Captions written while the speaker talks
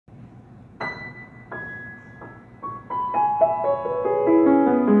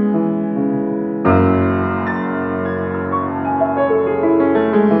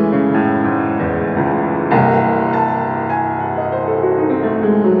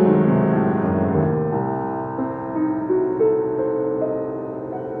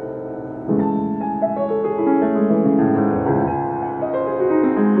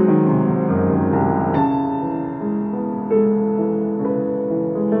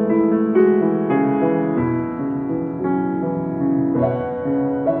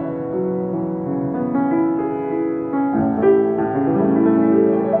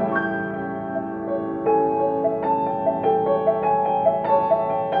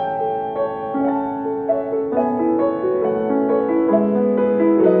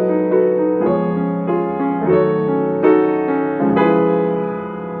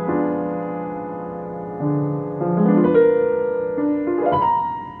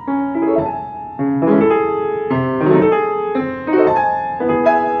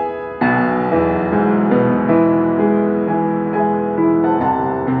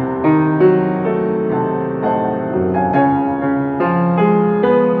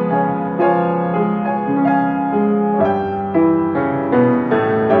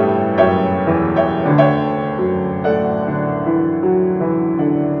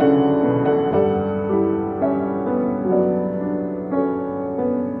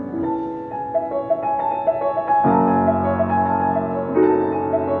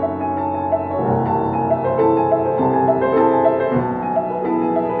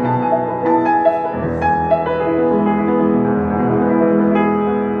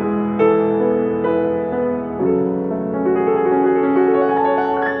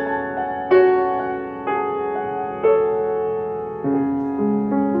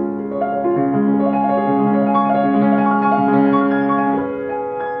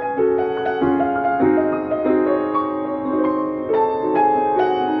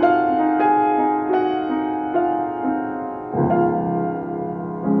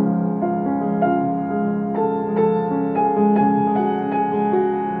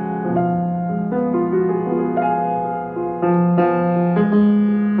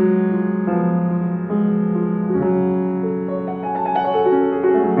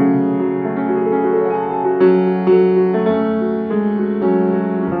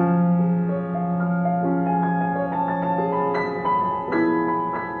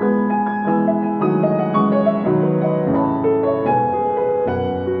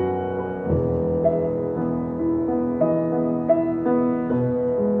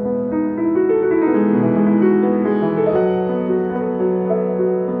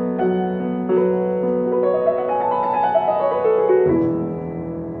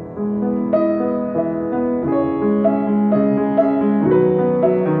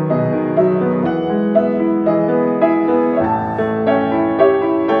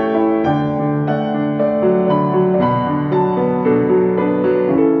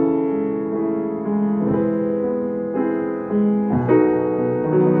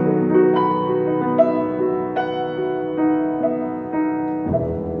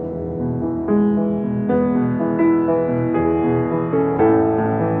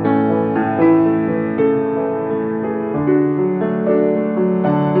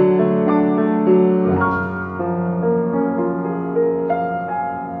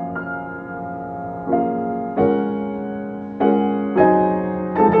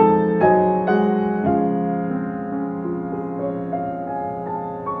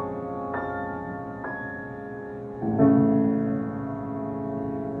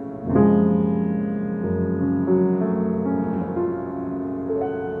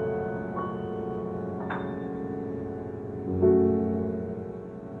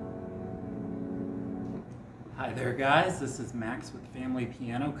Hi there guys, this is Max with Family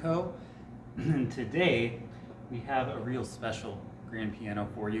Piano Co. And today we have a real special grand piano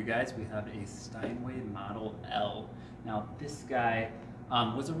for you guys. We have a Steinway Model L. Now this guy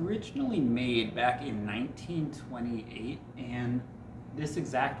was originally made back in 1928, and this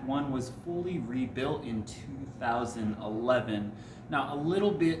exact one was fully rebuilt in 2011. Now a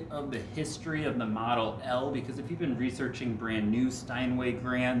little bit of the history of the Model L, because if you've been researching brand new Steinway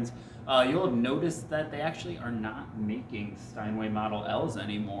Grands, you'll have noticed that they actually are not making Steinway Model Ls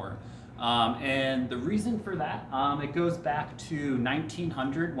anymore. And the reason for that, it goes back to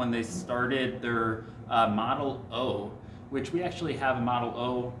 1900 when they started their Model O, which we actually have a Model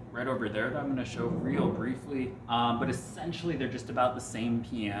O right over there that I'm going to show real briefly. But essentially they're just about the same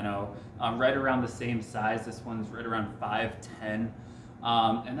piano, right around the same size. This one's right around 5'10".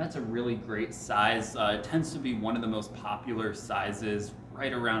 And that's a really great size. It tends to be one of the most popular sizes,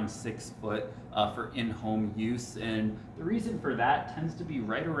 right around 6 foot for in-home use. And the reason for that tends to be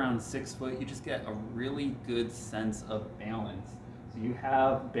right around 6 foot. You just get a really good sense of balance. So you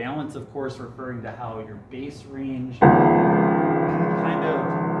have balance, of course, referring to how your bass range kind of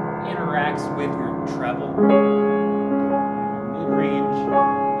interacts with your treble, your mid-range,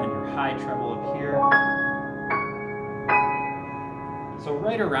 and your high treble up here. So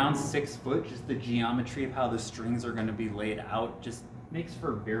right around 6 foot, just the geometry of how the strings are going to be laid out just makes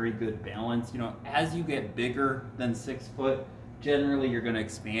for very good balance. You know, as you get bigger than 6 foot, generally you're going to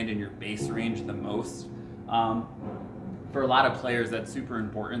expand in your bass range the most. For a lot of players, that's super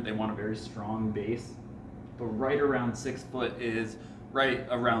important. They want a very strong bass. But right around 6 foot is right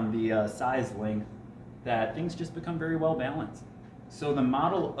around the size length that things just become very well balanced. So the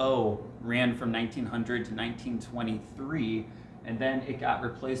Model O ran from 1900 to 1923, and then it got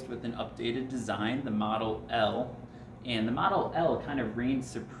replaced with an updated design, the Model L. And the Model L kind of reigned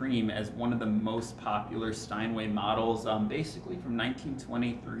supreme as one of the most popular Steinway models, basically from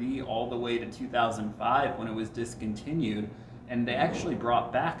 1923 all the way to 2005 when it was discontinued. And they actually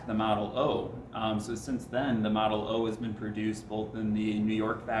brought back the Model O. So since then, the Model O has been produced both in the New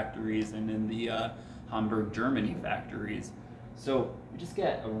York factories and in the Hamburg, Germany factories. So you just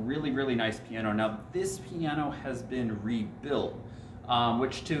get a really, really nice piano. Now this piano has been rebuilt.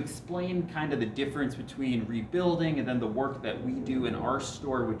 Which, to explain kind of the difference between rebuilding and then the work that we do in our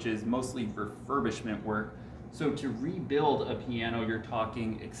store, which is mostly refurbishment work. So to rebuild a piano, you're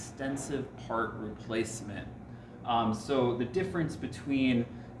talking extensive part replacement. So the difference between,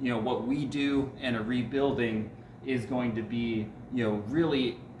 what we do and a rebuilding is going to be,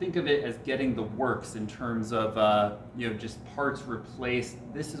 really think of it as getting the works in terms of, just parts replaced.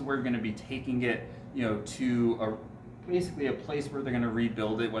 This is where you're going to be taking it, to basically a place where they're going to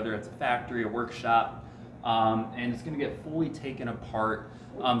rebuild it, whether it's a factory, a workshop, and it's going to get fully taken apart.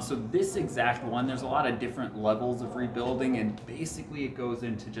 So this exact one, there's a lot of different levels of rebuilding, and basically it goes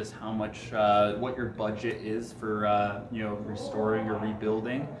into just how much, what your budget is for, restoring or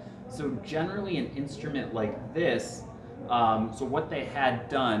rebuilding. So generally an instrument like this, so what they had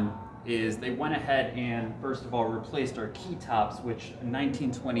done is they went ahead and first of all replaced our keytops, which in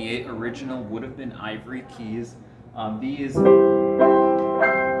 1928 original would have been ivory keys. These are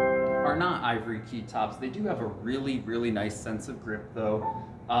not ivory key tops. They do have a really, really nice sense of grip though.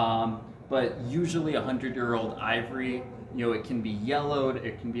 But usually 100-year-old ivory, it can be yellowed,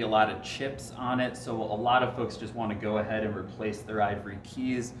 it can be a lot of chips on it. So a lot of folks just want to go ahead and replace their ivory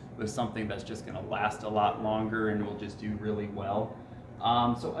keys with something that's just going to last a lot longer and will just do really well.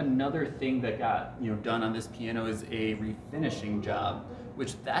 So another thing that got done on this piano is a refinishing job,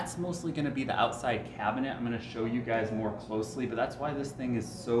 which that's mostly going to be the outside cabinet. I'm going to show you guys more closely, but that's why this thing is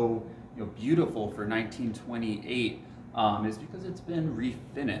so beautiful for 1928, is because it's been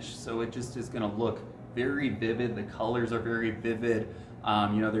refinished. So it just is going to look very vivid. The colors are very vivid.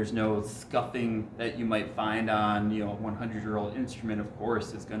 There's no scuffing that you might find on a 100-year-old instrument. Of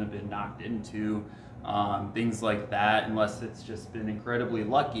course, it's going to be knocked into. Things like that, unless it's just been incredibly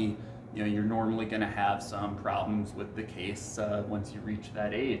lucky, you're normally going to have some problems with the case once you reach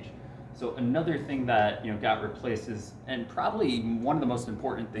that age. So another thing that got replaced is, and probably one of the most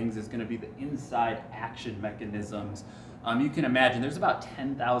important things, is going to be the inside action mechanisms. You can imagine there's about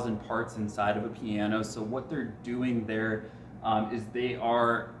 10,000 parts inside of a piano. So what they're doing there is they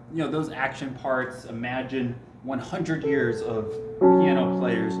are, those action parts. Imagine 100 years of piano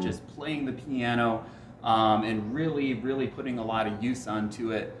players just playing the piano and really, really putting a lot of use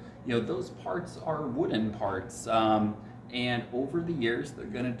onto it. Those parts are wooden parts, and over the years they're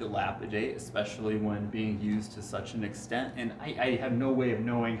going to dilapidate, especially when being used to such an extent. And I have no way of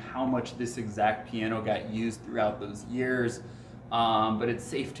knowing how much this exact piano got used throughout those years, but it's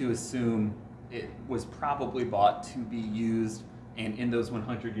safe to assume it was probably bought to be used, and in those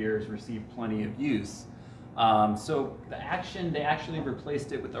 100 years received plenty of use. So the action, they actually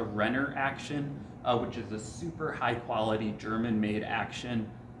replaced it with a Renner action, which is a super high quality German made action,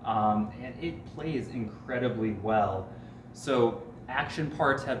 and it plays incredibly well. So action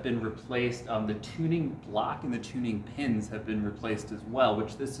parts have been replaced, the tuning block and the tuning pins have been replaced as well,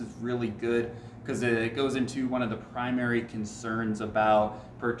 which this is really good because it goes into one of the primary concerns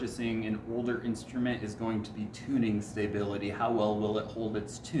about purchasing an older instrument is going to be tuning stability. How well will it hold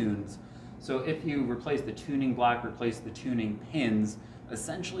its tunes? So if you replace the tuning block, replace the tuning pins,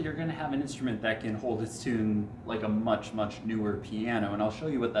 essentially you're going to have an instrument that can hold its tune like a much, much newer piano, and I'll show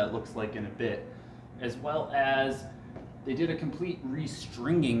you what that looks like in a bit. As well as they did a complete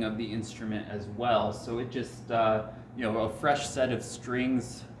restringing of the instrument as well, so it just, you know, a fresh set of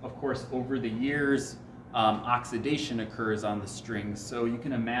strings. Of course, over the years, oxidation occurs on the strings, so you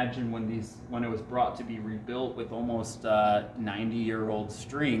can imagine when it was brought to be rebuilt with almost 90-year-old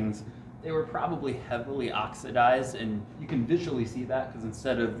strings, they were probably heavily oxidized, and you can visually see that because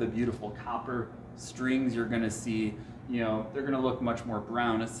instead of the beautiful copper strings, you're going to see, you know, they're going to look much more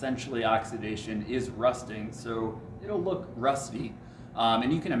brown. Essentially, oxidation is rusting, so it'll look rusty.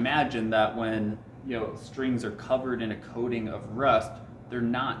 And you can imagine that when, you know, strings are covered in a coating of rust, they're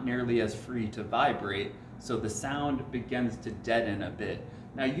not nearly as free to vibrate, so the sound begins to deaden a bit.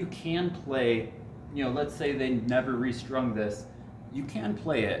 Now you can play, you know, let's say they never restrung this, you can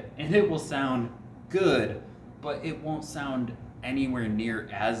play it and it will sound good, but it won't sound anywhere near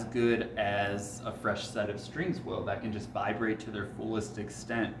as good as a fresh set of strings will that can just vibrate to their fullest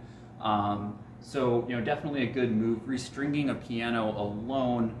extent. So, you know, definitely a good move. Restringing a piano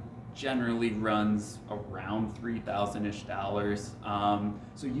alone generally runs around $3,000-ish.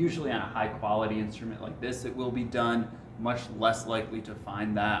 So usually on a high quality instrument like this, it will be done. Much less likely to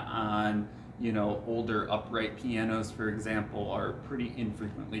find that on, you know, older upright pianos, for example, are pretty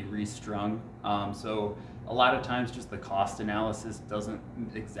infrequently restrung. So a lot of times just the cost analysis doesn't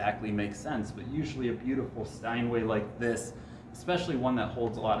exactly make sense, but usually a beautiful Steinway like this, especially one that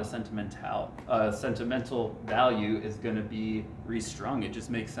holds a lot of sentimental value, is going to be restrung. It just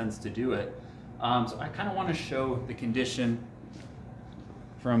makes sense to do it. So I kind of want to show the condition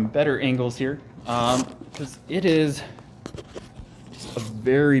from better angles here, because it is just a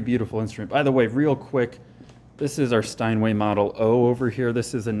very beautiful instrument. By the way, real quick, this is our Steinway Model O over here.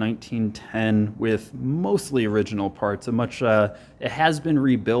 This is a 1910 with mostly original parts. A much, it has been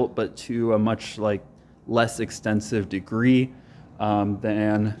rebuilt, but to a much less extensive degree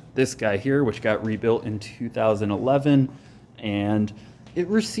than this guy here, which got rebuilt in 2011, and it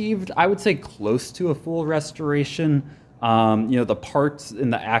received, I would say, close to a full restoration. You know, the parts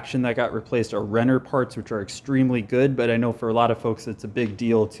in the action that got replaced are Renner parts, which are extremely good, but I know for a lot of folks it's a big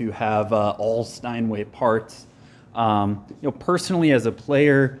deal to have all Steinway parts. You know, personally as a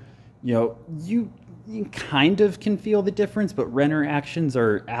player, you know, you kind of can feel the difference, but Renner actions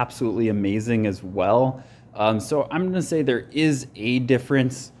are absolutely amazing as well. So I'm going to say there is a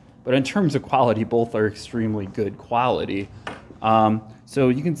difference, but in terms of quality, both are extremely good quality. So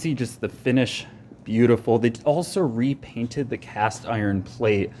you can see just the finish, beautiful. They also repainted the cast iron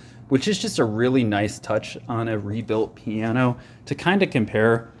plate, which is just a really nice touch on a rebuilt piano. To kind of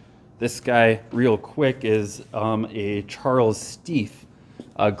compare, this guy real quick is a Charles Stieff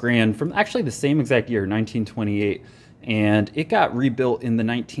grand from actually the same exact year, 1928, and it got rebuilt in the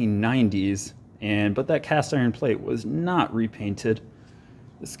 1990s, but that cast iron plate was not repainted.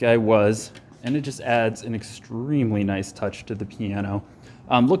 This guy was, and it just adds an extremely nice touch to the piano.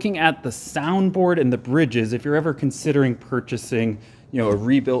 Looking at the soundboard and the bridges, if you're ever considering purchasing, you know, a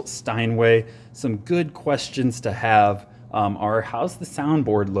rebuilt Steinway, some good questions to have are, how's the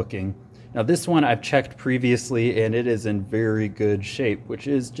soundboard looking? Now this one I've checked previously and it is in very good shape, which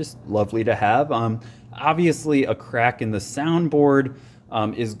is just lovely to have. Obviously a crack in the soundboard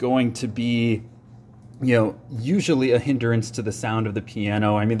is going to be, you know, usually a hindrance to the sound of the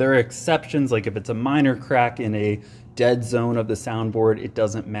piano. I mean, there are exceptions, like if it's a minor crack in a dead zone of the soundboard, it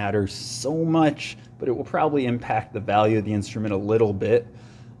doesn't matter so much, but it will probably impact the value of the instrument a little bit.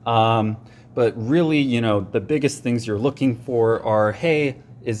 But really, you know, the biggest things you're looking for are, hey,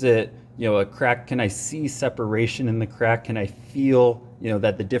 is it, you know, a crack? Can I see separation in the crack? Can I feel, you know,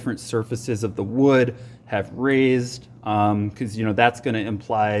 that the different surfaces of the wood have raised? Because, you know, that's going to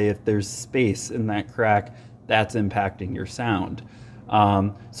imply if there's space in that crack, that's impacting your sound.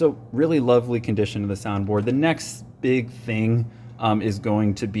 So really lovely condition of the soundboard. The next big thing is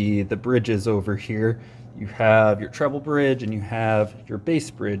going to be the bridges over here. you have your treble bridge, and you have your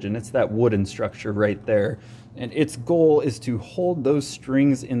bass bridge, and it's that wooden structure right there. And its goal is to hold those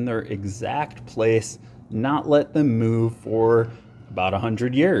strings in their exact place, not let them move for about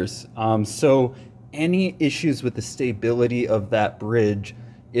 100 years. So any issues with the stability of that bridge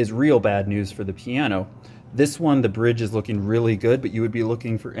is real bad news for the piano. This one, the bridge is looking really good, but you would be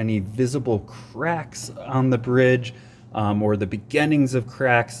looking for any visible cracks on the bridge, or the beginnings of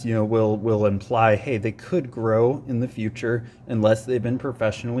cracks, will imply, hey, they could grow in the future unless they've been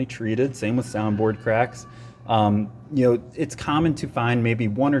professionally treated. Same with soundboard cracks. It's common to find maybe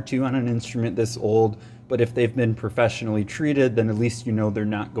one or two on an instrument this old, but if they've been professionally treated, then at least they're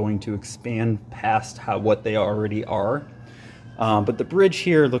not going to expand past what they already are. But the bridge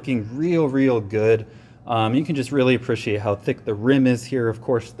here looking real good. You can just really appreciate how thick the rim is here. Of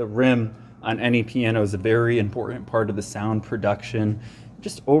course, the rim on any piano is a very important part of the sound production.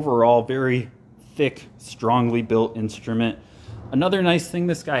 Just overall, very thick, strongly built instrument. Another nice thing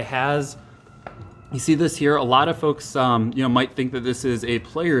this guy has, you see this here, a lot of folks might think that this is a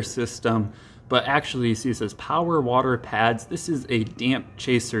player system, but actually you see it says power water pads. This is a damp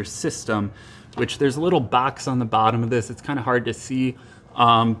chaser system, which there's a little box on the bottom of this. It's kind of hard to see,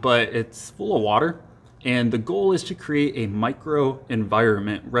 but it's full of water. And the goal is to create a micro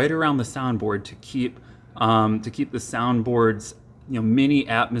environment right around the soundboard to keep the soundboard's mini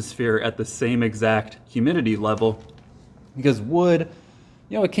atmosphere at the same exact humidity level. Because wood,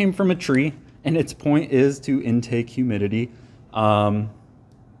 it came from a tree, and its point is to intake humidity.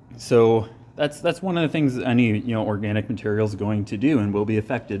 So that's one of the things any organic material is going to do and will be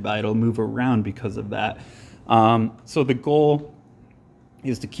affected by. It'll move around because of that. So the goal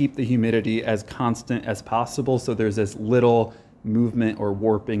is to keep the humidity as constant as possible, so there's as little movement or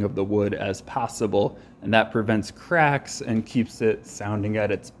warping of the wood as possible, and that prevents cracks and keeps it sounding at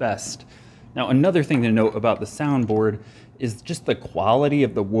its best. Now, another thing to note about the soundboard is just the quality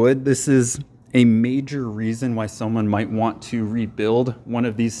of the wood. This is a major reason why someone might want to rebuild one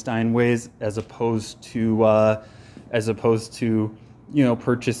of these Steinways as opposed to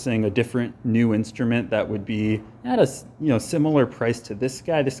purchasing a different new instrument that would be at a similar price to this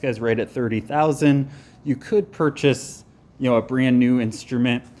guy. This guy's right at $30,000. You could purchase a brand new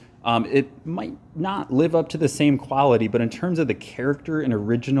instrument. It might not live up to the same quality, but in terms of the character and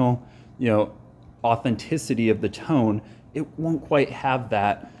original authenticity of the tone, it won't quite have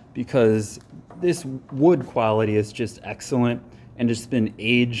that, because this wood quality is just excellent and just been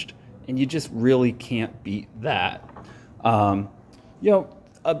aged, and you just really can't beat that.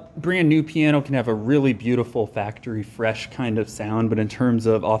 A brand new piano can have a really beautiful factory fresh kind of sound, but in terms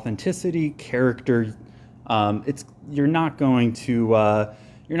of authenticity, character, you're not going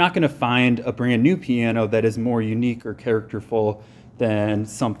to find a brand new piano that is more unique or characterful than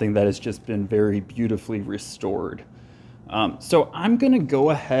something that has just been very beautifully restored. So I'm going to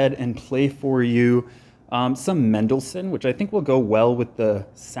go ahead and play for you some Mendelssohn, which I think will go well with the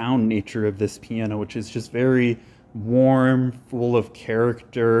sound nature of this piano, which is just very warm, full of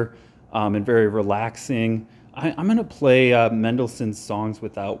character, and very relaxing. I'm going to play Mendelssohn's Songs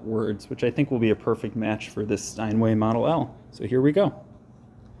Without Words, which I think will be a perfect match for this Steinway Model L. So here we go.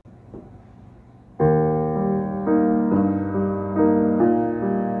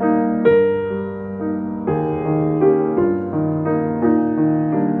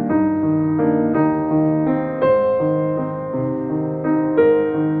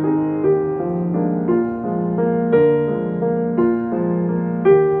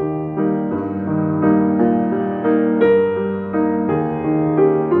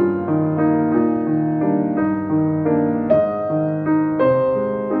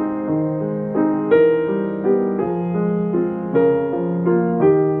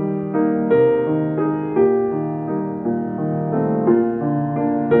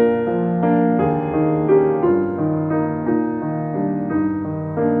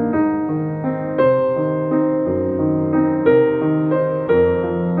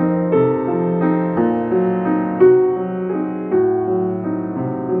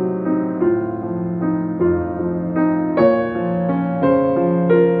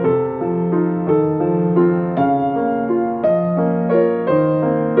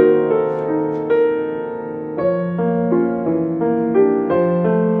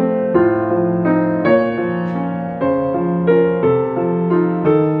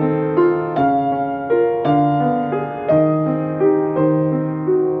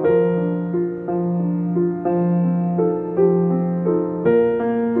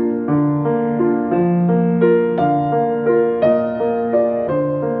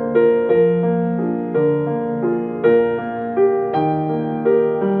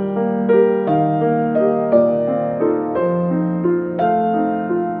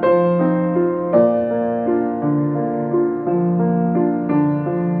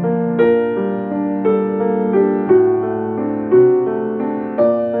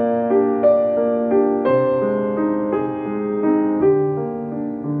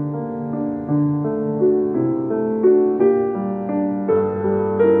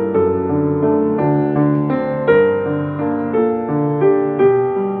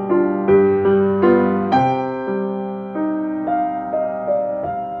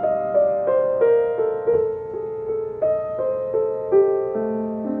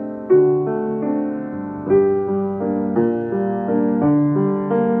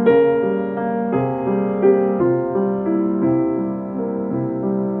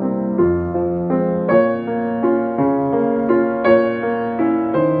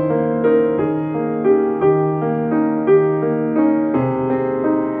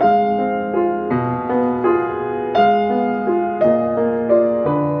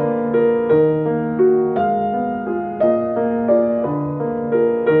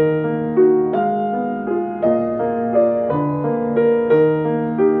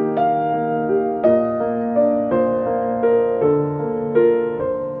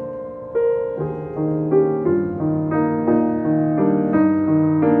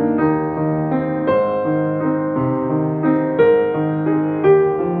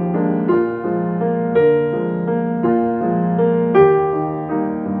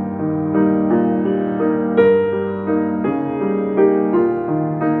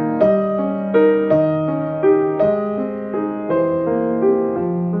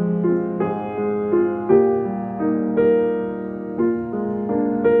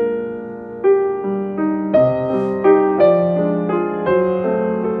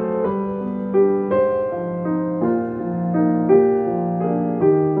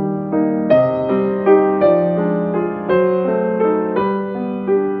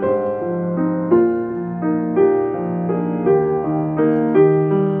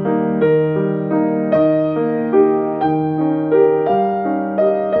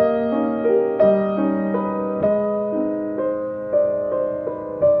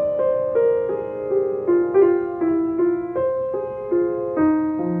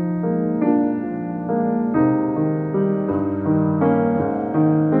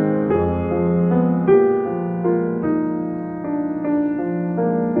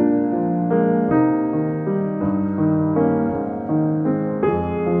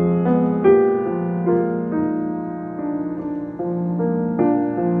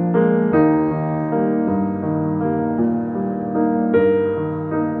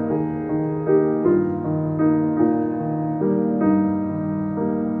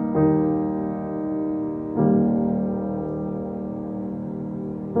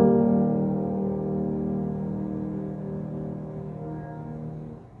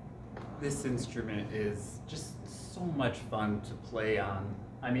 this instrument is just so much fun to play on.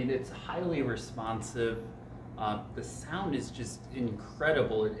 I mean, it's highly responsive. The sound is just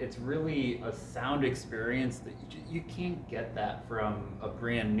incredible. It's really a sound experience that you can't get that from a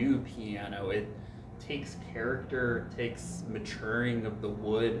brand new piano. It takes character, takes maturing of the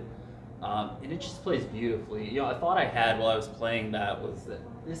wood, and it just plays beautifully. You know, I thought I had while I was playing that was that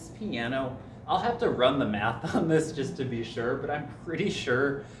this piano, I'll have to run the math on this just to be sure, but I'm pretty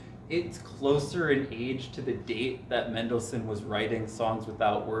sure it's closer in age to the date that Mendelssohn was writing songs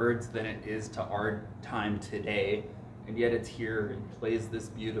without words than it is to our time today. And yet it's here and plays this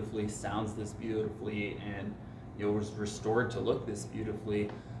beautifully, sounds this beautifully, and was restored to look this beautifully.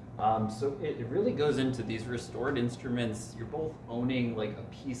 So it really goes into these restored instruments. You're both owning like a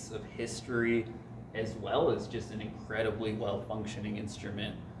piece of history as well as just an incredibly well-functioning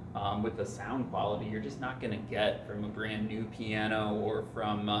instrument. With the sound quality you're just not going to get from a brand new piano or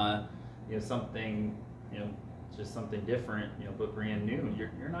from something just something different but brand new.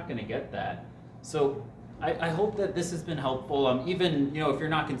 You're not going to get that. So I hope that this has been helpful. Even if you're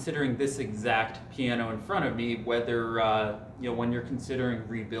not considering this exact piano in front of me, whether when you're considering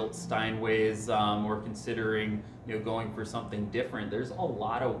rebuilt Steinways or considering going for something different, there's a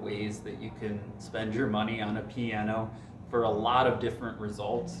lot of ways that you can spend your money on a piano for a lot of different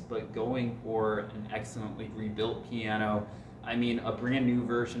results. But going for an excellently rebuilt piano, I mean, a brand new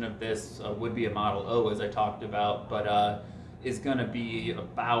version of this would be a Model O, as I talked about, but is going to be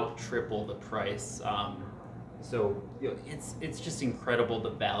about triple the price. So it's just incredible the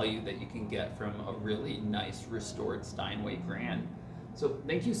value that you can get from a really nice restored Steinway Grand. So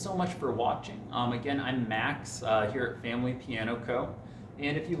thank you so much for watching. Again, I'm Max here at Family Piano Co.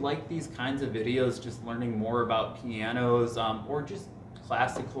 And if you like these kinds of videos, just learning more about pianos or just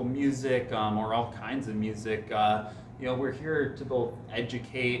classical music or all kinds of music, we're here to both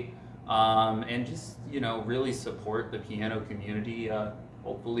educate and just really support the piano community,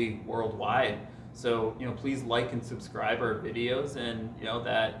 hopefully worldwide. So please like and subscribe our videos, and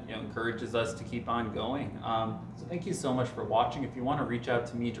that encourages us to keep on going. So thank you so much for watching. If you want to reach out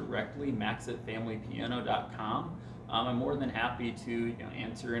to me directly, max@familypiano.com. I'm more than happy to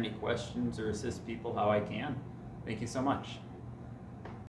answer any questions or assist people how I can. Thank you so much.